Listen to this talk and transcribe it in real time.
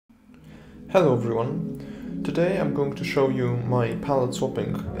Hello everyone, today I'm going to show you my palette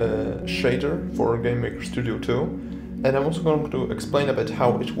swapping shader for GameMaker Studio 2, and I'm also going to explain a bit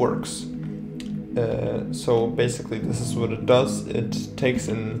how it works. So basically this is what it does. It takes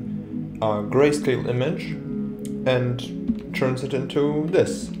in a grayscale image and turns it into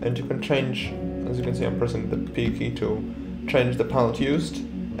this, and you can change, as you can see I'm pressing the P key to change the palette used,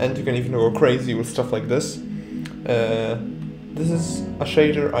 and you can even go crazy with stuff like this. This is a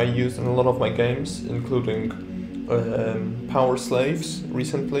shader I use in a lot of my games, including Power Slaves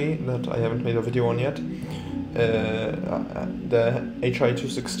recently, that I haven't made a video on yet, the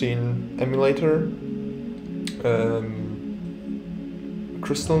HI216 emulator,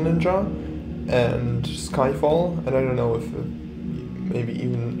 Crystal Ninja, and Skyfall, and I don't know if maybe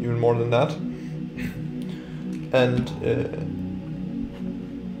even more than that. And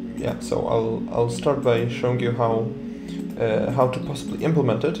yeah, so I'll start by showing you how to possibly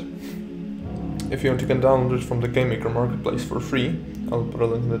implement it. If you want, you can download it from the GameMaker Marketplace for free. I'll put a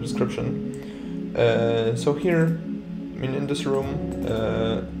link in the description. So here, I mean, in this room,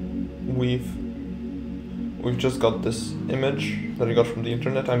 we've just got this image that I got from the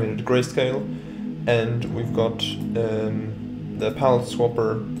internet. I made it grayscale, and we've got the palette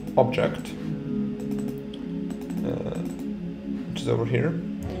swapper object, which is over here,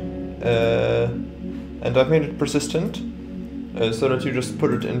 and I've made it persistent. So that you just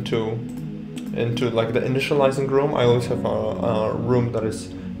put it into like the initializing room. I always have a room that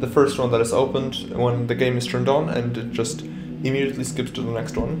is the first one that is opened when the game is turned on, and it just immediately skips to the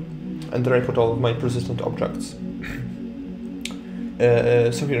next one. And there I put all of my persistent objects.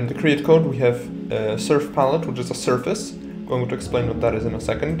 So here in the create code we have surf palette, which is a surface. I'm going to explain what that is in a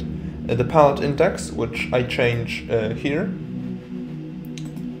second. The palette index, which I change here,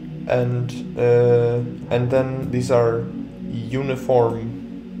 and then these are uniform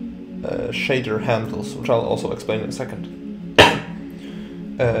shader handles, which I'll also explain in a second.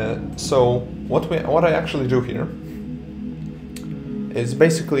 So what I actually do here is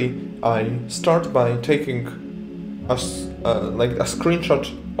basically I start by taking like a screenshot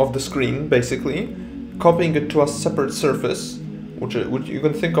of the screen, basically copying it to a separate surface, which you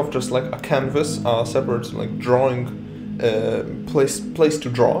can think of just like a canvas, a separate like drawing place to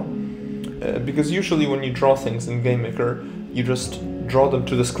draw. Because usually when you draw things in GameMaker, you just draw them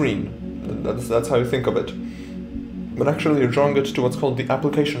to the screen. That's how you think of it. But actually you're drawing it to what's called the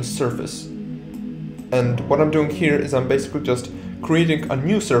application surface. And what I'm doing here is I'm basically just creating a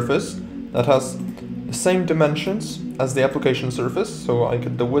new surface that has the same dimensions as the application surface. So I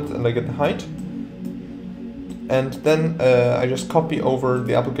get the width and I get the height. And then I just copy over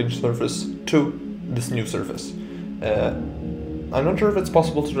the application surface to this new surface. I'm not sure if it's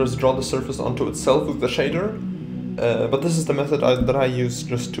possible to just draw the surface onto itself with the shader, but this is the method that I use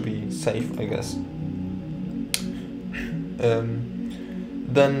just to be safe, I guess.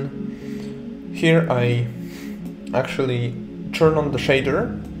 Then here I actually turn on the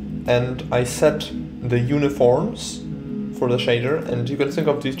shader and I set the uniforms for the shader, and you can think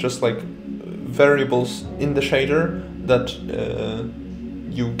of these just like variables in the shader that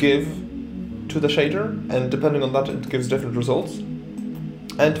you give to the shader, and depending on that it gives different results.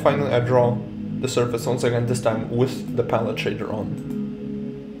 And finally I draw the surface once again, this time with the palette shader on.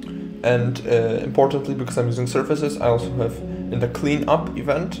 And importantly, because I'm using surfaces, I also have in the clean up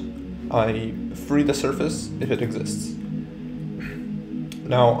event I free the surface if it exists.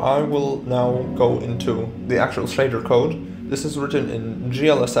 Now I will go into the actual shader code. This is written in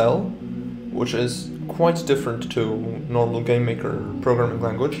GLSL, which is quite different to normal GameMaker programming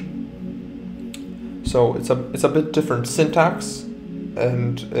language. So it's a bit different syntax,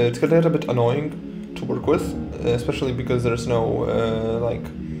 and it can get a bit annoying to work with, especially because there's no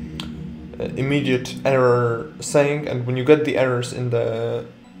immediate error saying, and when you get the errors in the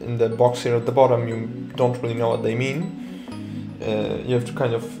box here at the bottom, you don't really know what they mean. You have to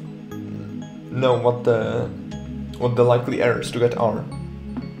kind of know what the likely errors to get are.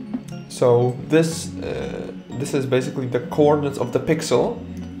 So this is basically the coordinates of the pixel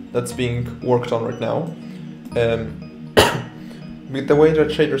that's being worked on right now. The way that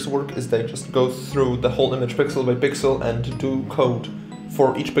shaders work is they just go through the whole image pixel by pixel and do code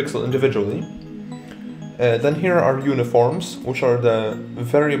for each pixel individually. Then here are uniforms, which are the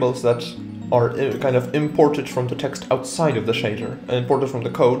variables that are kind of imported from the text outside of the shader, and imported from the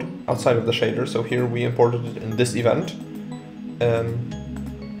code outside of the shader. So here we imported it in this event.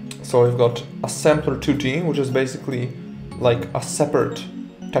 So we've got a sampler 2D, which is basically like a separate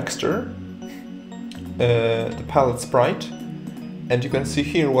texture, the palette sprite, and you can see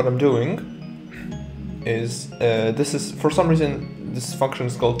here what I'm doing is this is, for some reason this function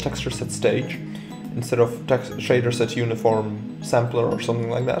is called texture set stage instead of shader set uniform sampler or something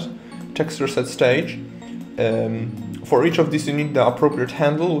like that. Texture set stage. For each of these you need the appropriate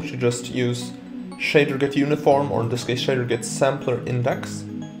handle, which you just use shader get uniform, or in this case shader get sampler index.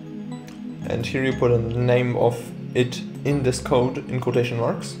 And here you put a name of it in this code in quotation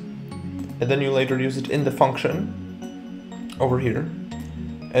marks. And then you later use it in the function over here.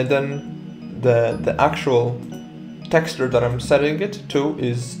 And then the actual texture that I'm setting it to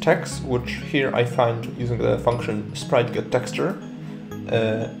is text, which here I find using the function sprite get texture.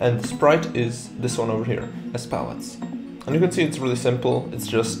 And the sprite is this one over here as palettes. And you can see it's really simple. It's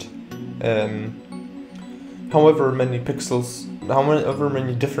just however many pixels, however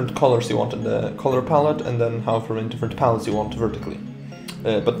many different colors you want in the color palette, and then however many different palettes you want vertically.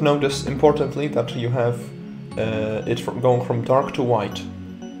 But notice importantly that you have it going from dark to white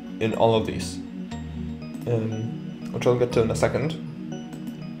in all of these, which I'll get to in a second.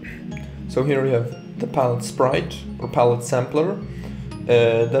 So here we have the palette sprite or palette sampler.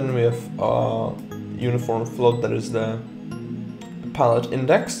 Then we have uniform float, that is the palette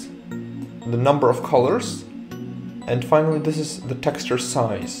index, the number of colors, and finally this is the texture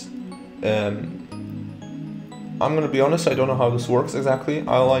size. I'm gonna be honest, I don't know how this works exactly.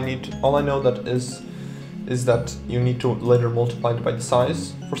 All I know that is that you need to later multiply it by the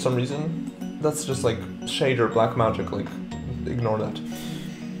size for some reason. That's just like shader black magic, like ignore that.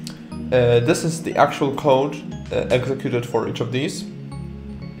 This is the actual code executed for each of these.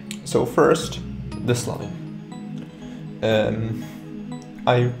 So first, this line.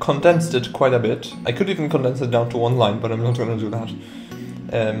 I condensed it quite a bit. I could even condense it down to one line, but I'm not going to do that.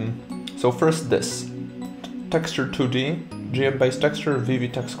 So first this. Texture 2D, GM-based texture, VV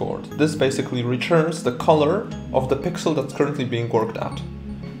text coord. This basically returns the color of the pixel that's currently being worked at.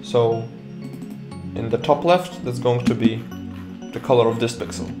 So in the top left, that's going to be the color of this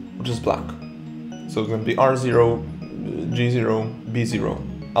pixel, which is black. So it's going to be R0, G0, B0,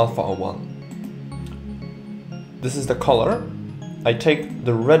 alpha 01. This is the color. I take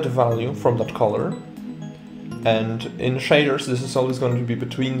the red value from that color, and in shaders this is always going to be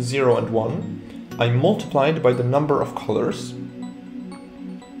between 0 and 1. I multiply it by the number of colors,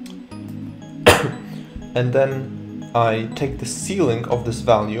 and then I take the ceiling of this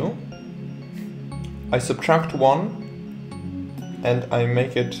value, I subtract 1, and I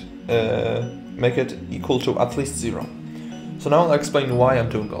make it equal to at least 0. So now I'll explain why I'm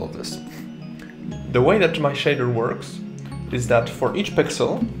doing all of this. The way that my shader works is that for each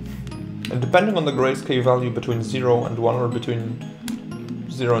pixel, and depending on the grayscale value between 0 and 1 or between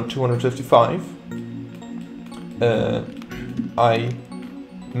 0 and 255, I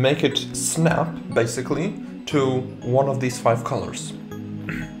make it snap basically to one of these 5 colors.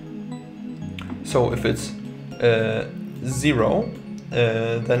 So if it's 0,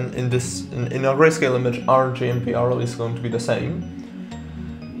 then in a grayscale image R, J, and PR is going to be the same.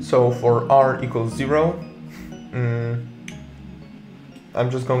 So for R equals 0, I'm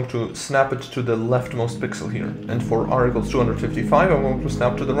just going to snap it to the leftmost pixel here. And for R equals 255, I'm going to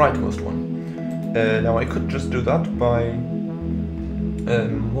snap to the rightmost one. Now I could just do that by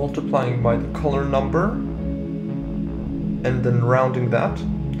multiplying by the color number and then rounding that.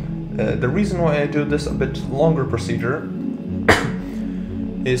 The reason why I do this a bit longer procedure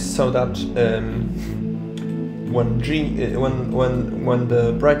is so that when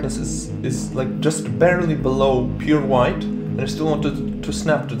the brightness is like just barely below pure white, and I still want to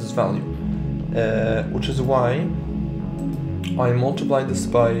snap to this value, which is why I multiply this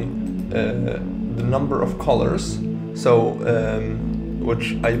by the number of colors, so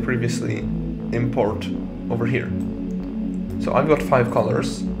which I previously import over here. So I've got 5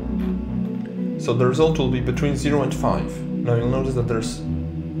 colors, so the result will be between 0 and 5. Now you'll notice that there's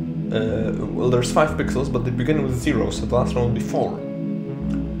 5 pixels, but they begin with 0, so the last one will be 4.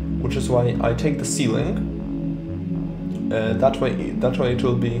 Which is why I take the ceiling. That way it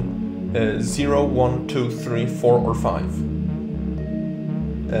will be 0, 1, 2, 3, 4, or 5.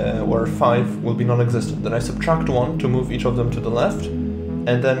 Where 5 will be non-existent. Then I subtract 1 to move each of them to the left,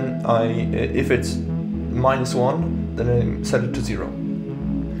 and then if it's -1, then I set it to 0.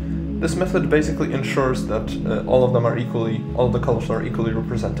 This method basically ensures that all of the colors are equally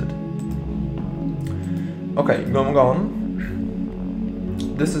represented. Okay, going on.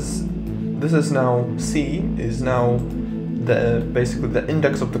 This is now C is now basically the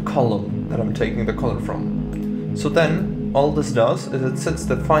index of the column that I'm taking the color from. So then all this does is it sets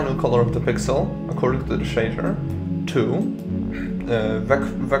the final color of the pixel according to the shader to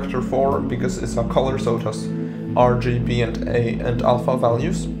vector 4, because it's a color, so it has R, G, B, and A and alpha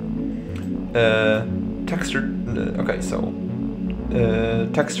values. Texture. Okay, so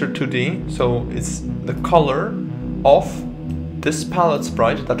texture 2D, so it's the color of this palette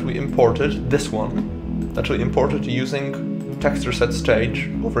sprite that we imported, this one, that we imported using texture set stage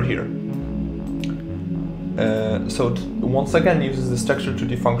over here. So it once again uses this texture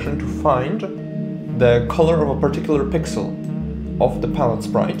 2D function to find the color of a particular pixel of the palette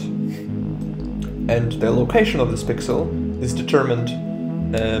sprite, and the location of this pixel is determined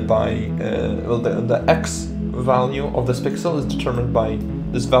by, well, the X value of this pixel is determined by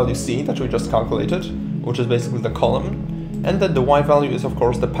this value C that we just calculated, which is basically the column, and then the Y value is of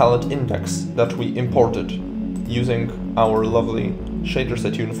course the palette index that we imported using our lovely shader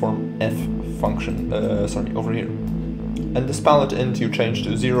set uniform F function, over here. And this palette int you change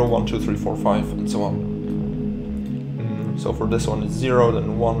to 0, 1, 2, 3, 4, 5, and so on. So for this one it's 0,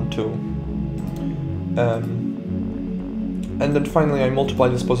 then 1, 2. And then finally I multiply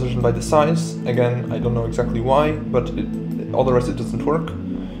this position by the size. Again, I don't know exactly why, but otherwise it doesn't work.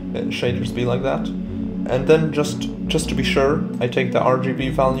 Shaders be like that. And then just to be sure, I take the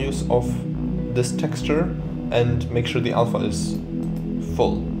RGB values of this texture and make sure the alpha is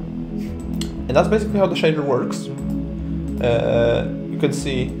full. And that's basically how the shader works. You can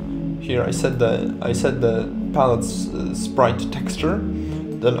see here I set the palette's sprite texture.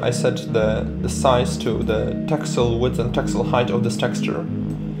 Then I set the size to the texel width and texel height of this texture.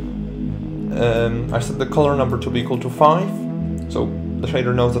 I set the color number to be equal to 5, so the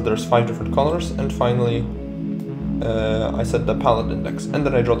shader knows that there's 5 different colors. And finally, I set the palette index, and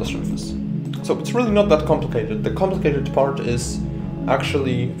then I draw the surface. So it's really not that complicated. The complicated part is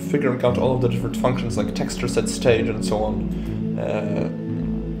actually figuring out all of the different functions like texture set stage and so on.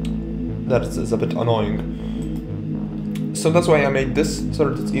 That is a bit annoying. So that's why I made this, so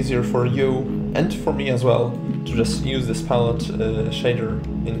that it's easier for you and for me as well to just use this palette shader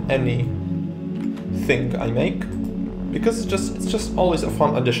in any thing I make, because it's just always a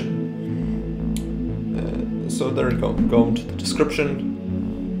fun addition. So there you go. Go into the description,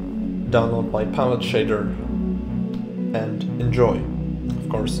 download my palette shader, and enjoy. Of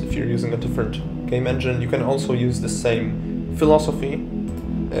course, if you're using a different game engine, you can also use the same philosophy.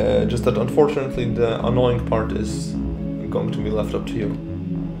 Just that unfortunately the annoying part is going to be left up to you.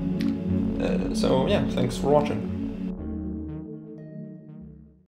 So yeah, thanks for watching.